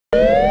Hey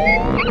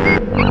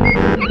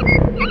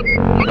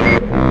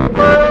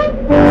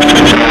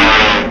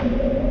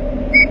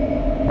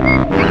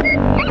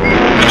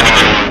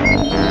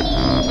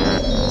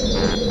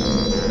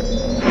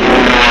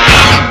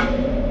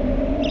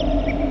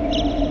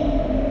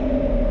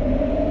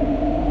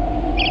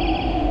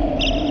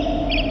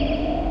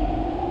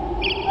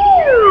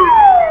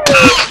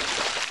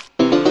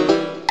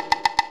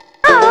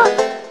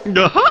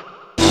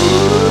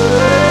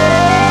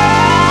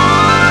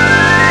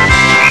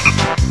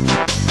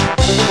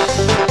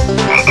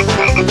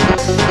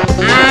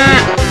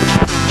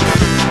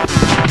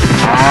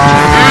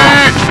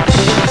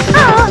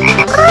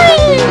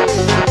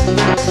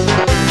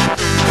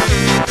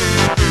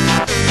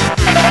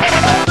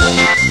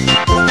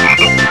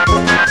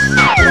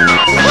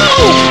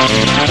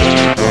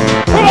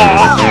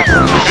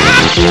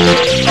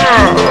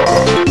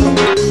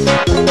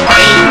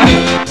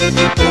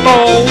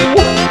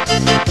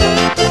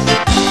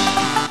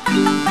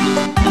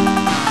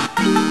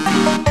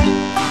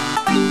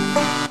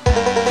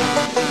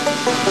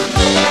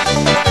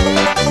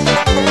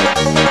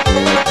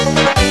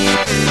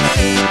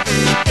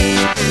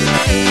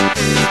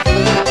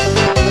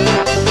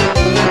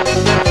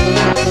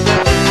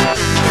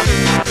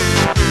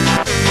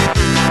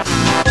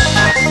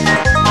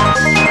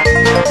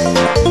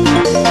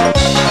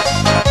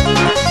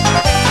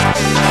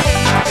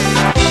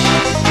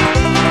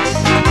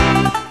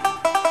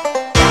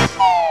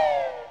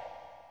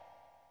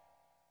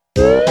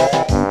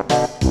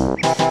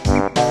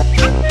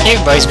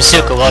everybody, it's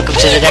Masuka. Welcome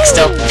to the next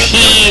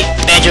LP,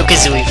 Banjo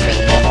Kazooie for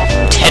the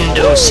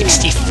Nintendo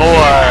 64.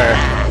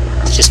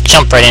 Let's just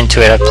jump right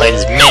into it. I've played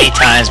this many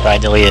times, but I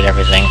deleted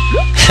everything.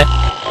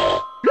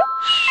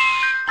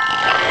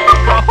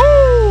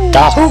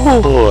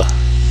 Dahoo!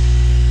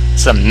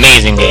 It's an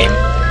amazing game.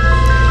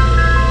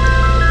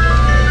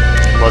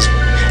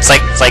 It's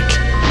like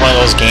one of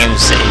those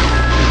games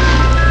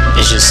that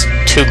is just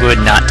too good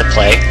not to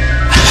play.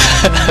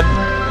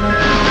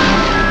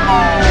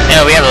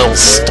 Yeah, we have a little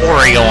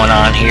story going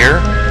on here.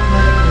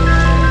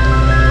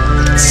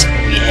 Let's see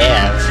what we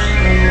have.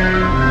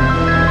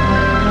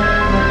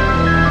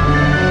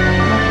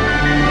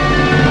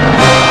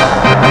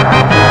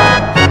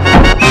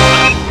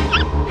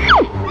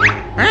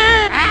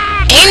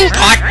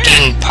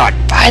 In pot,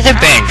 by the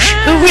bench,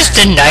 who is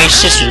the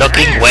nicest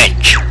looking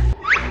wench?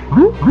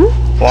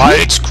 Why,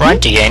 it's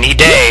Grunty any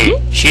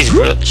day.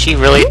 She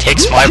really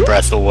takes my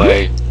breath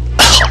away.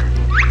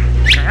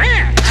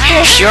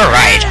 Yes, you're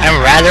right.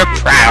 I'm rather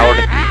proud.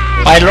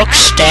 My looks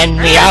stand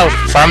me out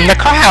from the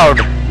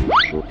crowd.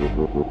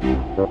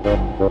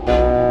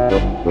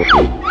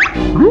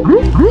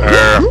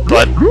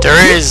 But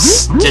there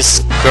is this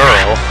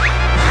girl.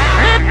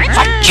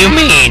 What do you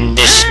mean,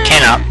 this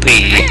cannot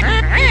be?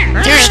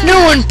 There's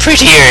no one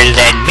prettier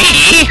than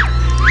me.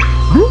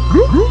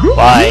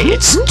 Why,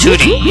 it's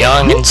Tootie,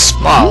 young and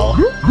small.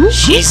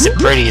 She's the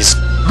prettiest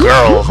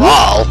girl of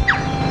all.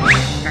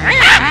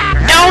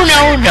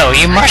 No,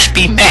 you must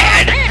be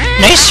mad.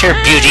 Nicer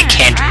beauty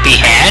can't be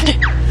had.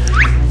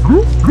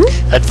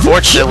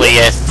 Unfortunately,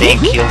 I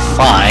think you'll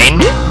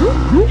find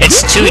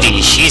it's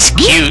Tootie. She's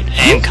cute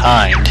and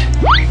kind.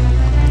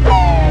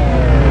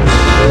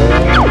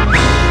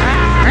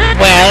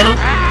 Well,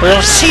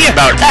 we'll see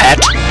about that.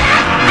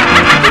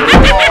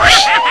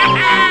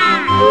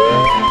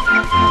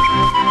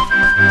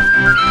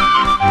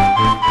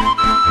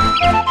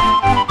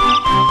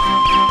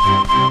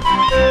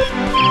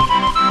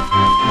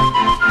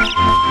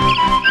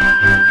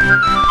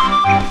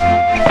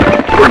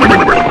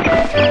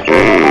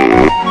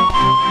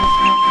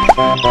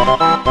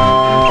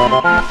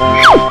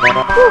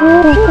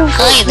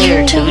 Hi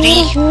there,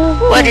 Tootie.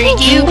 What are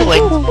you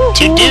going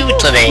to do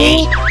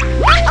today?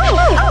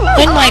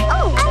 When my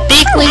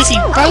big lazy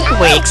brother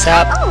wakes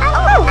up,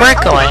 we're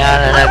going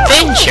on an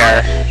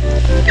adventure.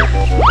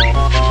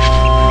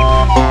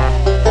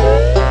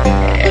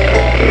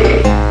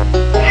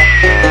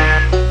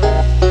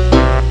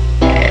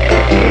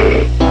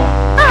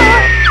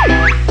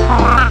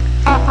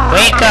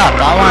 Wake up,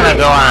 I want to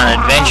go on an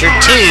adventure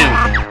too.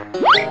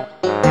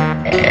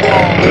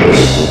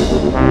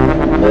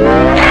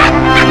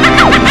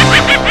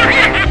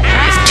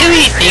 If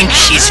Tootie thinks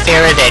she's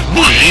fairer than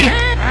me,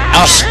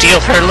 I'll steal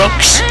her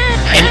looks,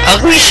 and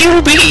ugly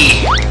she'll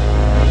be.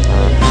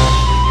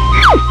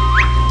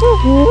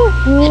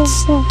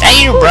 Is that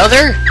your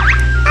brother?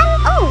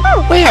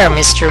 Where,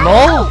 Mr.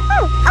 Mole?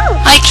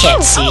 I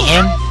can't see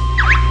him.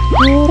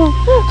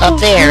 Up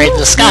there in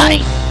the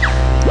sky.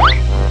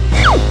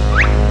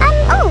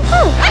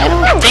 I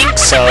don't think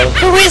so.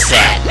 Who is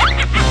that?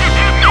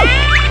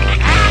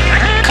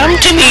 Come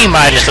to me,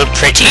 my little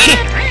pretty.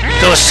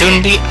 You'll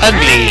soon be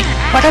ugly.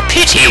 What a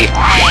pity.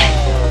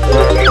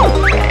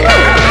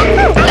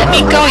 Let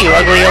me go, you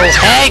ugly old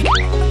hag.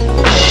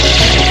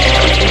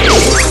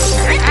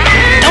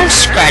 Don't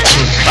scratch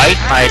and bite,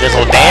 my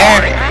little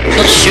bear.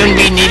 You'll soon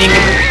be needing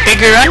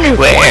bigger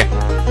underwear.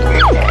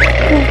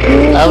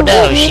 Oh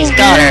no, she's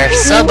got her.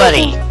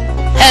 Somebody,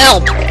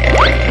 help!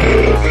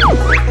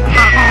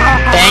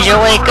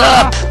 Banjo, wake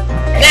up!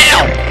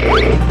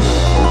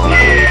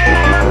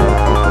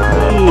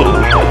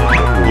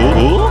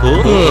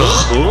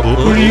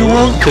 What do you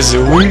want,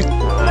 Kazooie?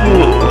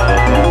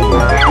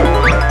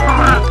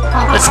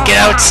 Let's get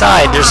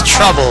outside, there's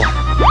trouble.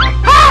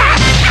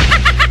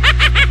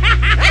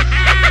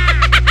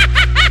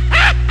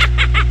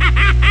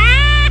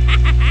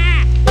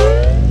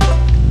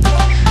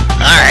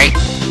 Alright.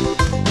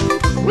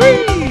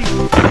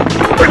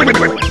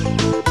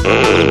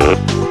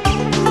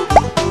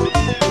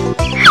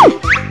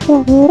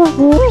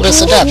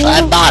 Listen up,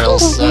 I'm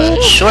Bottles,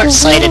 a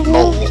short-sighted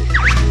mole.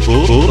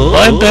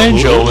 I'm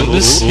Banjo, and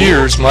this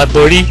here's my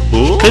buddy,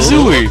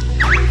 Kazooie.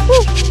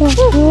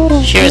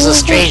 Here's a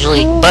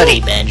strangely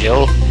buddy,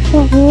 Banjo.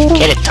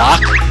 Can it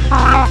talk?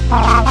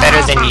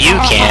 Better than you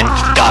can,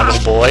 Goggle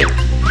Boy.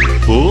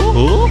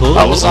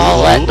 What was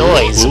all that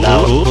noise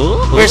about?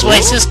 Where's my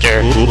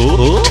sister?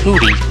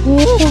 Tootie.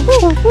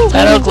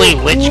 That ugly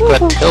witch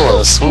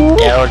Gruntilda swooped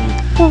down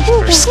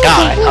from the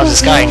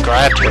sky and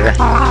grabbed her.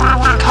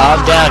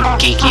 Calm down,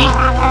 Geeky.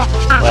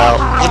 Well,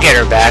 look at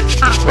her back.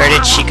 Where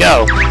did she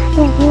go?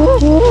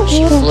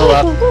 She flew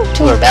up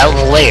to her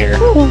mountain lair.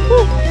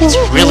 It's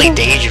really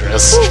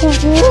dangerous,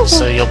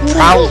 so you'll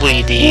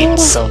probably need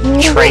some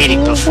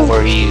training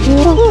before you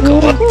go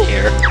up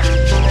there.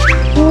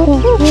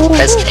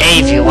 Press A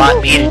if you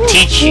want me to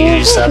teach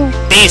you some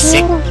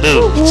basic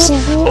moves,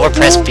 or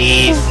press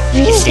B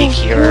if you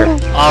think you're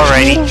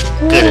already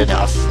good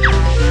enough.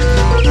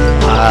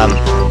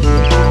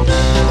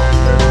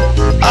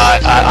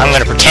 I'm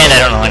gonna pretend I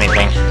don't know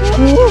anything.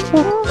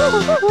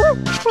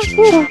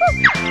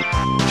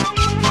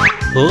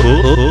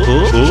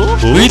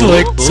 We'd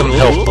like some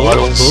help,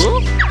 Bottles.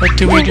 What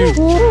do we do?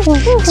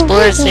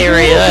 Explore this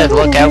area and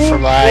look out for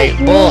my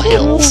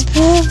molehills.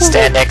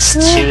 Stand next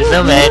to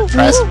them and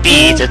press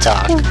B to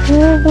talk.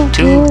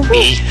 To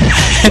B.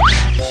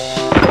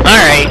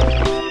 Alright.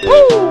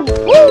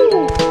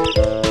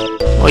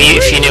 Well,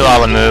 if you knew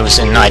all the moves,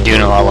 and I do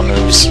know all the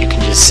moves, you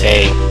can just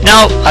say,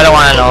 no, I don't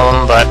want to know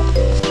them, but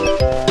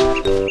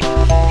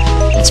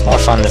it's more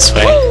fun this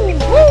way.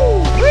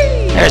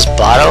 There's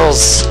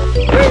Bottles.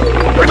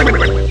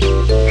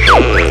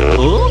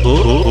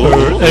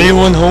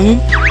 Anyone home?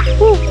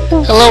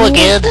 Hello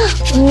again.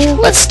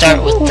 Let's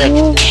start with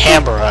the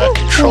camera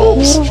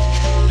controls.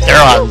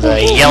 They're on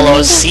the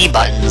yellow C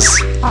buttons.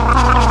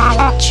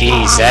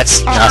 Geez,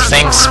 that's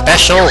nothing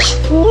special.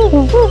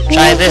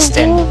 Try this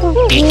then,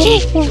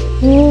 Beaky.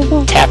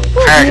 Tap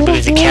R to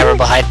move the camera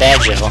behind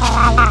Banjo. Is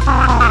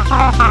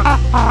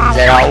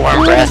that all,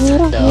 Warm Breath?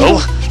 No.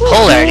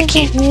 Hold R to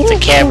keep the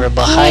camera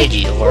behind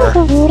you, or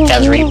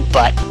Feathery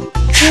Butt.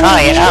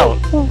 Try it out.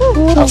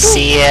 I'll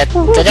see you at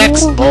the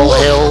next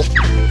molehill.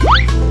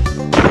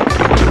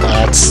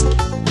 That's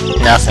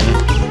nothing.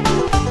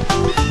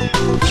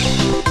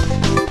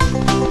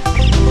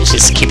 It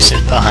just keeps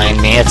it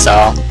behind me, that's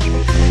all.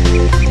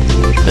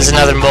 There's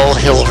another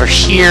molehill over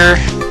here.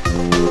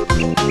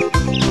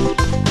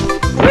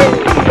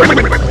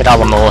 Look at all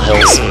the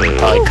molehills, and we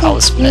probably call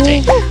this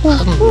splitting.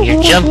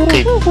 Your jump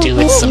could do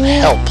with some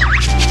help.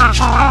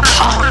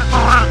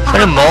 What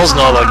do moles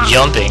know about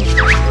jumping?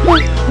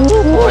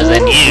 More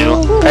than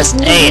you. Press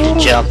A to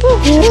jump,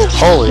 and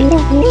hold it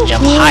to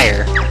jump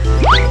higher.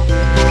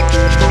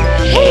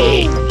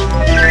 Hey.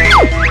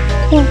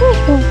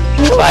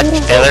 Come on,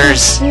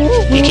 Feathers.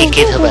 You can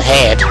get him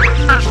ahead.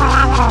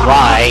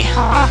 Why?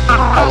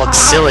 I look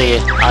silly,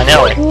 I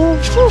know it.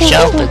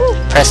 Jump and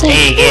press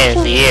A again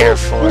in the air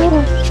for a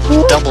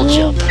double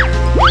jump.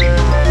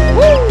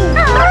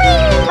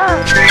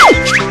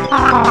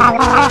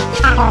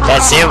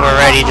 That's it, we're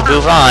ready to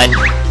move on.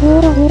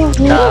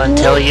 Not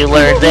until you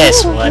learn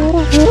this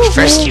one.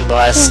 First you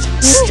must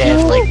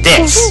stand like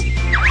this.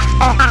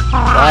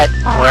 What?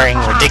 Wearing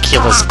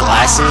ridiculous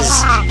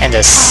glasses and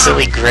a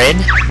silly grin?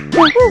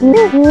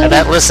 I'm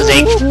not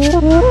listening.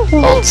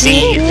 Hold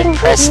Z, then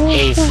press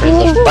A for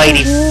the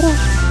mighty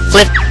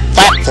flip,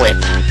 flat flip.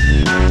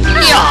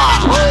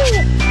 Yeah!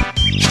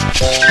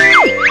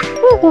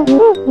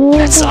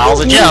 That's all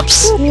the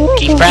jumps.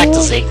 Keep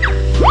practicing.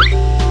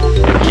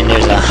 And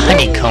there's a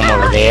honeycomb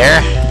over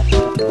there.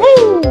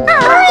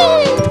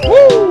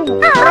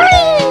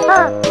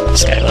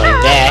 Just gotta go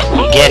like that,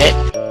 you get it.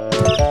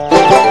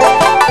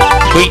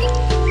 Wait.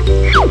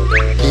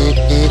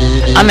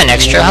 I'm an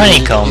extra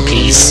honeycomb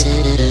piece.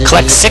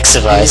 Collect 6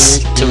 of us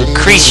to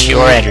increase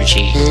your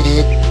energy.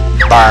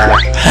 Bar.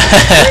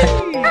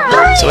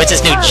 So with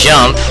this new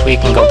jump, we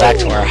can go back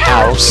to our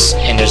house,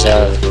 and there's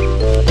a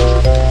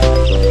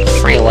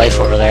free life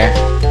over there.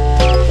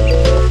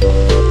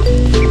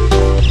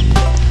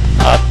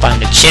 Up on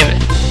the chimney.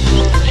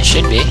 It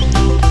should be.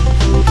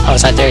 Oh,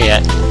 it's not there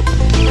yet.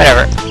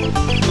 Whatever.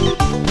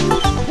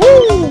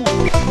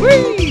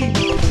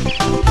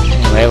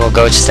 Anyway, we'll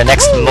go to the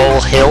next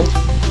molehill.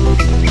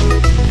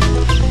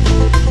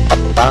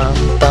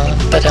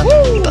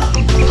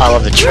 I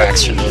love the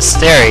tracks for this.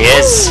 There he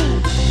is.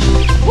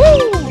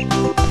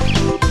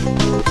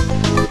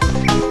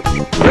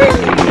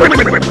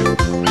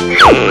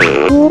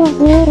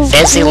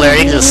 Fancy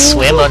learning to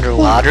swim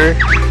underwater?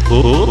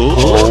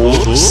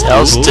 Oh,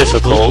 sounds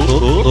difficult.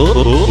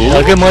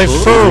 I'll get my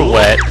fur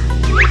wet.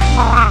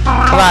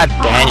 Come on,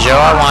 Banjo,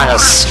 I want to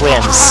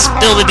swim.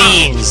 Spill the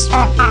beans,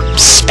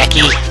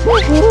 Specky.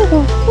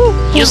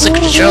 Use the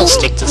control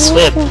stick to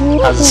swim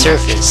on the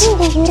surface.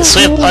 To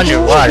swim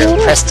underwater,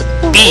 press the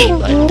B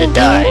button to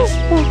dive.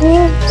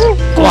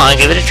 Go on,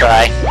 give it a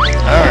try.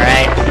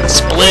 Alright,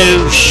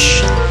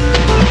 sploosh. I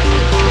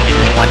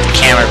didn't want the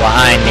camera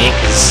behind me,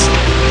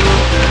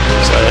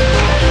 so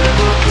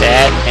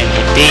that, and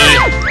hit B.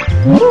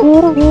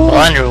 Well,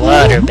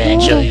 underwater,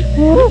 Banjo, you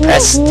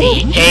press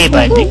the A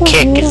button to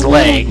kick his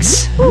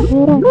legs.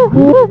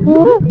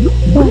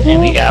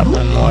 And we got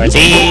one more of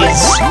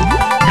these.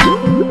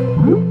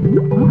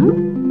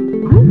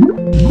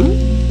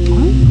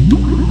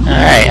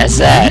 Alright, that's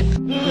that.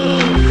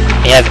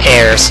 You have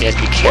air, so you have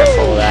to be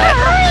careful of that.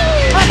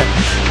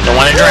 Don't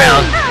want to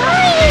drown.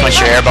 Once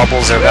your air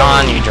bubbles are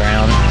gone, you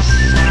drown.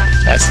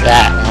 That's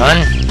that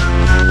one.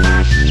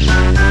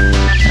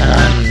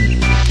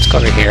 Let's go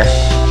over here.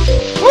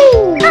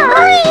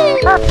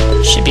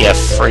 Should be a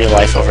free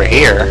life over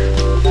here.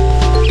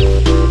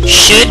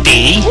 Should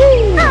be.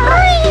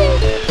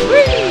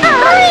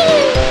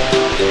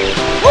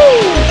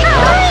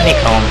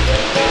 Honeycomb.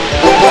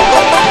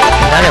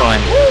 Another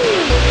one.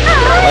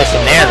 Life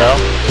in there though.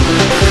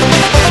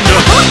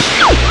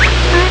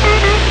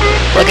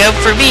 Look out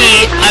for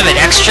me! I'm an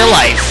extra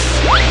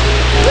life.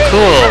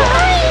 Cool.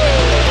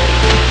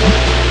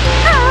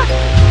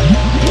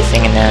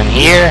 Anything down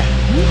here?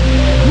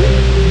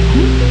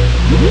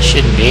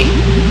 Shouldn't be.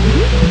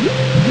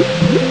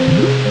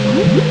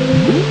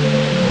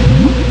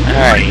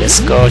 Alright, let's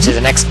go to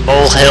the next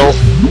molehill.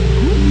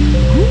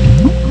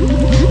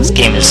 This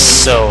game is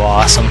so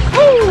awesome.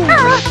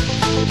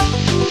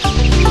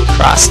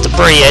 Cross the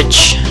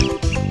bridge.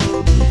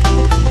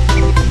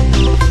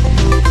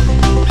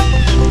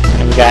 What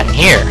have we got in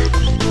here?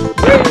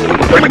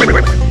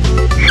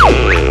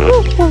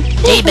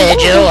 Hey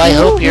Banjo, I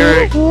hope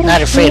you're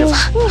not afraid of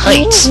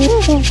heights.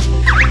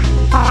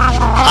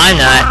 I'm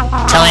not.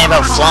 Tell me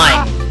about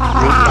flying,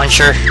 root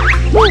puncher.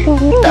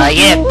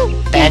 Yeah,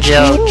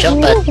 Banjo,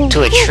 jump up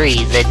to a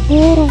tree, then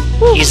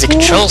use the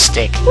control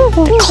stick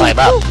to climb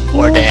up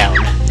or down.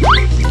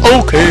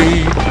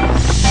 Okay.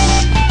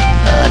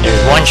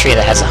 There's one tree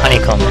that has a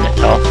honeycomb in it,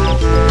 though.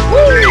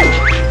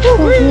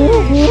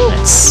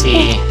 Let's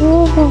see.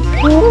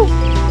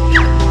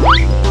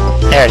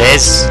 There it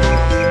is.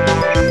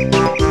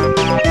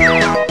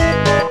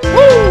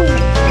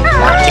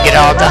 Want to get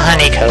all the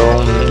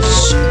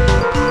honeycombs.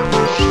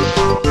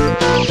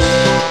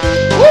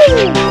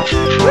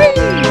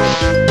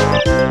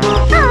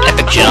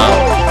 Epic jump.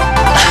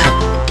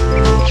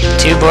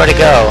 2 more to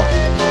go.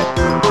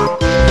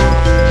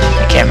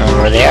 I can't remember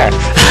where they are.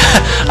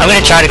 I'm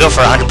gonna try to go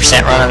for a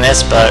 100% run on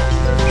this, but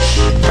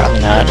probably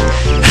not.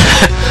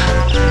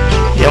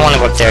 You don't want to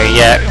go up there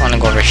yet. You want to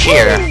go over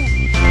here.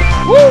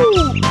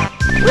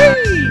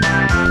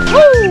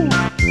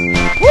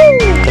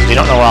 Because we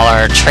don't know all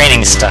our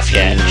training stuff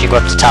yet. If you go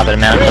up to the top of the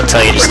mountain, it'll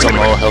tell you there's still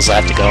molehills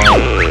I have to go in.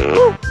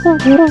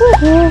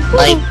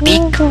 My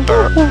beak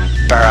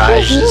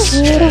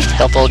barrages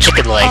help old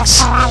chicken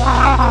legs.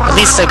 At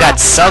least I've got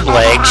sub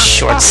legs,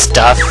 short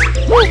stuff.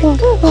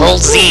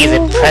 Hold Z,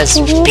 then press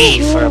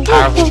B for a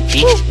powerful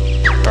beak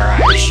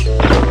barrage.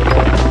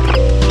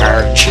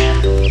 Merge.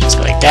 Just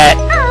go like that.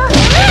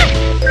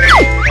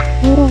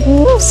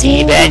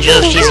 See,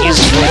 Banjo, she's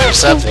useful for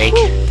something.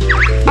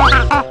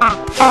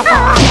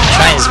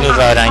 Try and move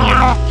out on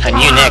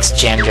you next,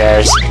 Jam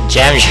Jars.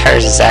 Jam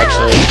Jars is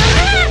actually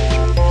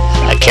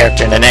a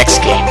character in the next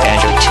game,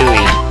 Banjo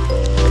Kazooie.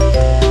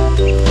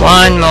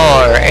 One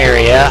more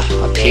area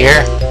up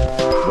here.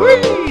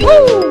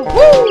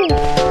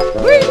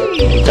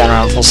 We've gone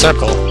around full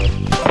circle.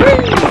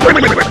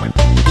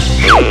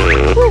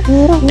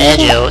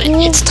 Banjo,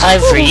 it's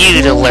time for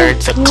you to learn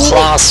the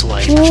claw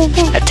swipe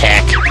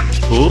attack.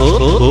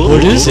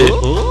 What is it?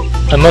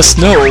 I must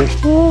know.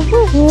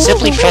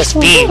 Simply press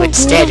B when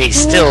standing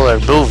still or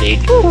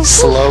moving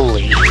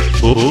slowly.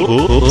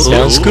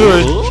 Sounds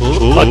good.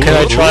 What can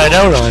I try it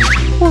out on?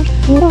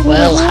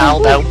 Well, how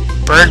about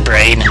bird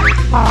brain?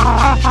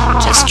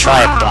 Just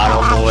try it,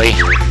 bottle boy.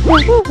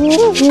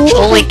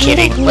 Only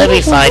kidding. Let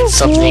me find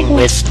something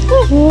with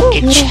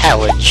a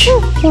challenge.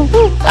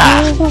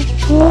 Ah,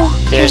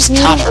 there's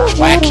Topper.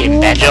 Whack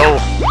him, Banjo.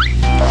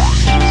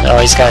 So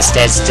he's gotta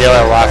stand still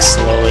or walk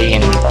slowly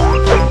and I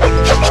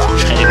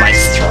do my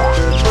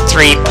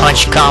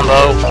 3-punch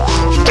combo.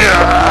 There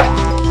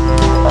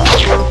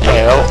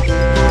you go.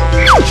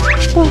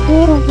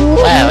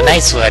 Wow,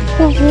 nice one.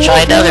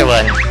 Try another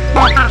one.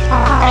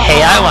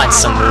 Hey, I want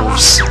some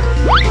moves.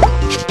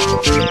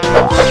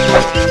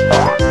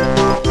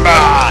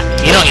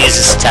 You don't use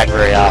this attack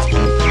very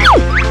often.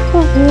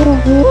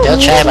 They'll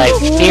try my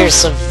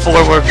fearsome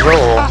forward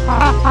roll.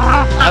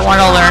 I want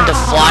to learn to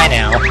fly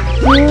now.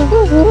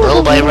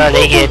 Roll by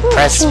running and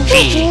press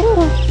B.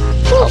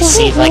 I'll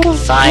see if I can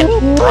find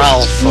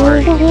Brawl for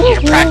you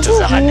to practice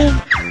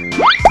on.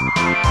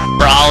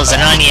 Brawl is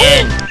an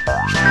onion.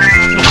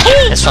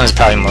 This one's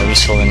probably more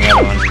useful than the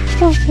other one.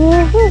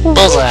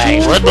 Bullseye,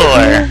 one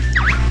more.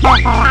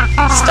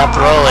 Stop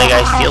rolling,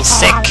 I feel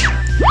sick.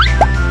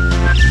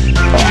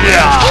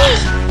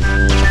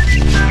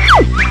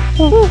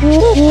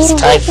 It's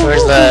time for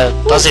the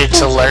buzzard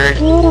to learn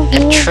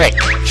a trick.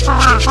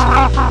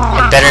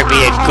 It better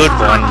be a good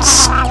one,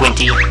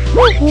 Squinty.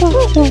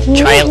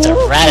 Try out the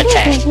rat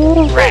attack,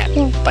 rat,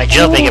 by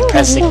jumping and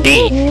pressing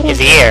B in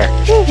the air.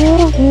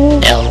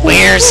 Now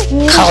where's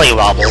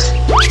Collywobble?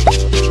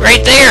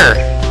 Right there!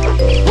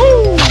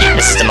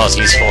 This is the most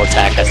useful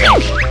attack, I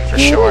think, for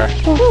sure.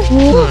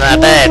 Not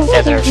bad,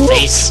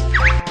 Featherface.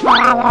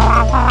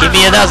 Give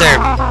me another,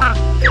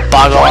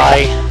 Boggle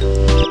Eye.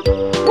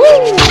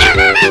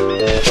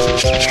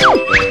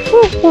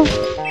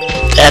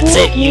 That's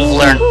it, you've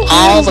learned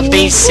all the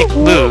basic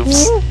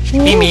moves.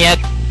 Meet me at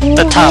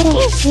the top of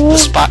the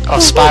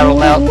Spiral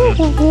Mountain,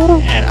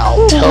 and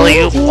I'll tell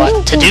you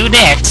what to do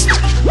next.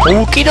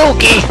 Okie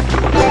dokie.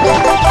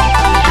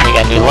 We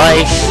got new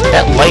life.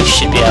 That life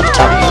should be on the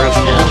top of the roof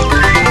now.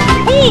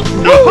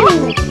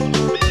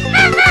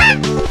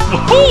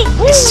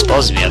 This is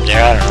supposed to be up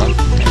there, I don't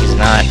know. Maybe it's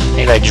not.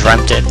 Maybe I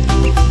dreamt it.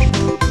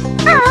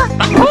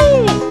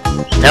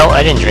 No,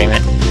 I didn't dream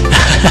it.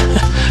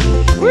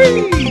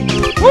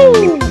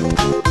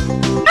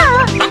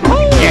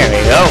 There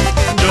we go.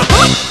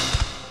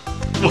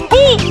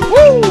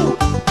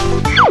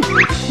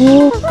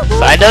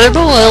 Find another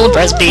bullet and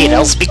press B and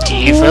I'll speak to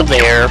you from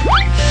there.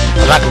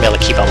 I'm not gonna be able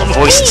to keep all the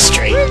voices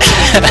straight.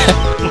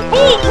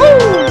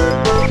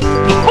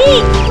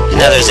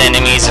 Now there's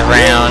enemies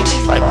around.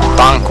 If I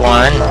bonk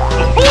one,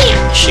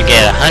 I should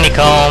get a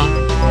honeycomb,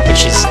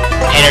 which is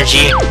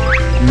energy.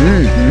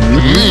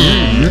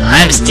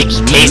 I'm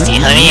sticky, tasty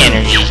honey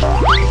energy.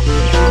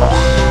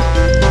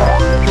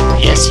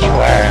 Yes, you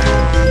are.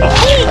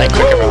 Probably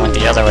quicker if I went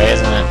the other way,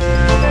 isn't it?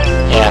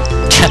 Yeah.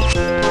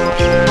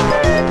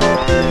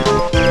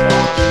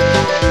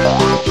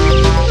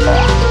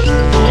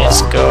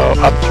 Let's go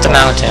up the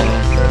mountain.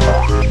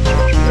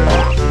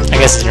 I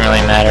guess it didn't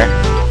really matter.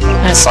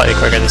 It's slightly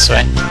quicker this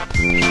way.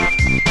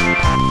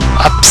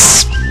 Up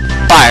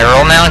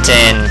Spiral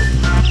Mountain.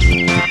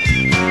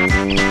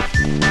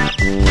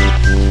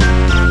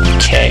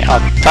 Okay,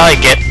 I'll probably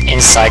get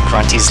inside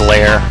Grunty's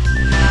lair,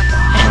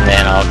 and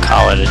then I'll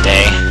call it a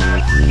day.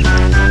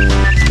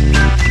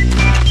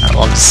 I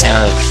love the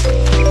sound of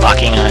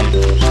walking on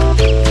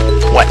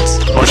what?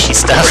 Mushy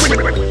stuff.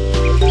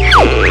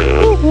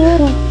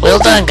 Well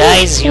done,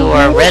 guys. You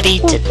are ready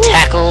to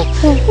tackle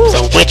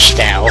the witch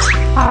now.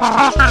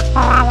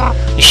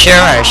 You sure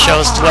are. Show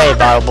us the way,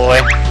 Bottle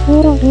Boy.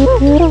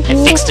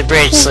 And fix the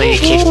bridge so you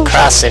can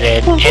cross it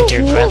and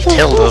enter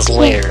Gruntilda's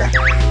lair.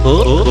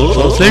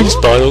 Oh, thanks,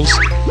 Bottles.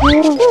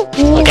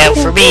 Look out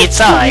for me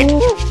inside.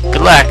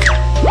 Good luck.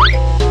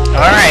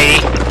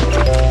 Alrighty.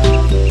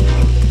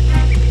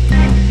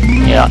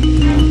 Yeah.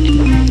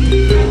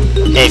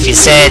 If you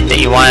said that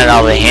you wanted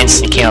all the hints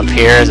and you came up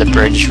here, the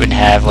bridge would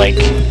have, like,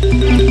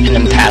 an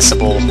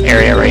impassable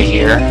area right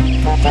here.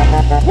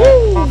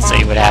 So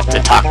you would have to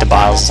talk to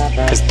Bottles,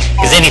 because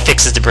then he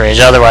fixes the bridge.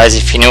 Otherwise,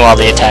 if you knew all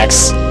the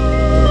attacks,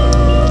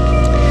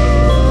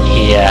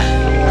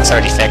 it's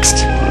already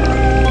fixed.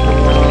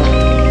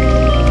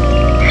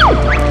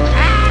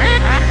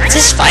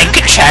 This fine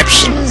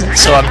contraption,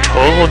 so I'm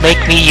told, will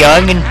make me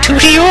young and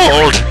tooty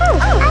old.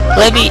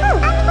 Let me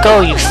go,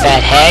 you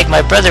fat hag.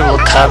 My brother will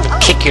come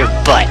and kick your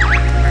butt.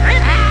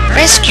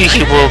 Rescue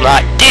he will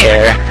not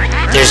dare.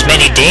 There's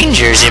many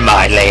dangers in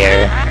my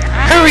lair.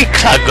 Hurry,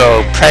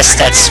 Cluggo, press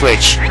that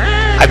switch.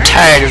 I'm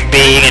tired of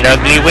being an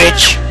ugly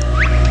witch.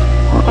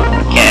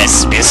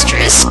 Yes,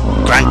 mistress.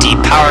 Grunty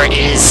power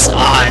is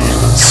on.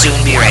 Soon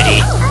be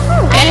ready.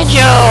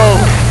 Banjo!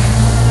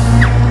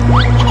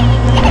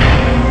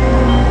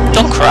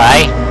 Don't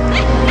cry.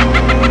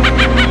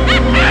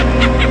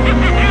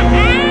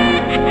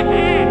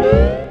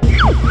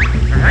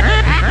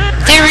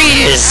 There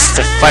he is.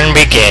 The fun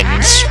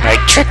begins. My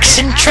tricks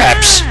and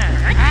traps.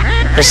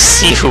 Let's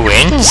see who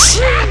wins.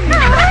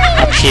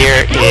 Up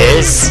here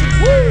is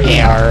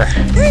our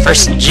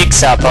first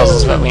jigsaw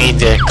puzzles, what we need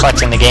to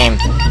collect in the game.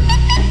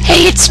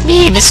 Hey, it's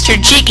me, Mr.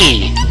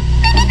 Jiggy.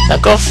 Now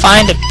go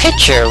find a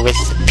picture with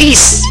a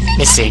piece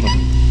missing.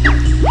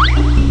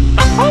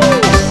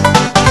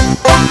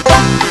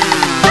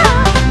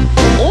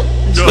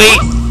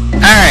 Sweet.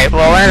 Alright,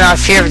 well, we're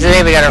off here for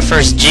today. We got our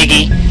first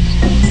Jiggy.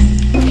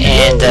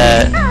 And,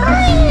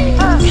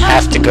 we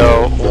have to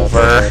go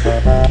over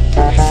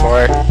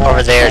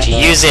there to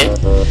use it.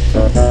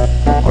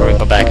 Or we can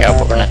go back out,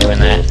 but we're not doing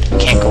that. We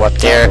can't go up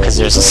there because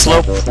there's a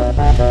slope.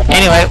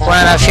 Anyway, we're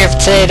not off here for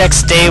today.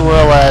 Next day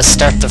we'll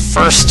start the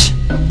first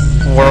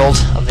world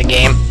of the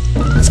game.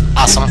 It's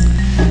awesome.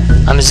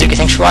 I'm Azuki,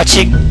 thanks for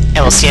watching, and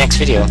we'll see you next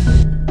video.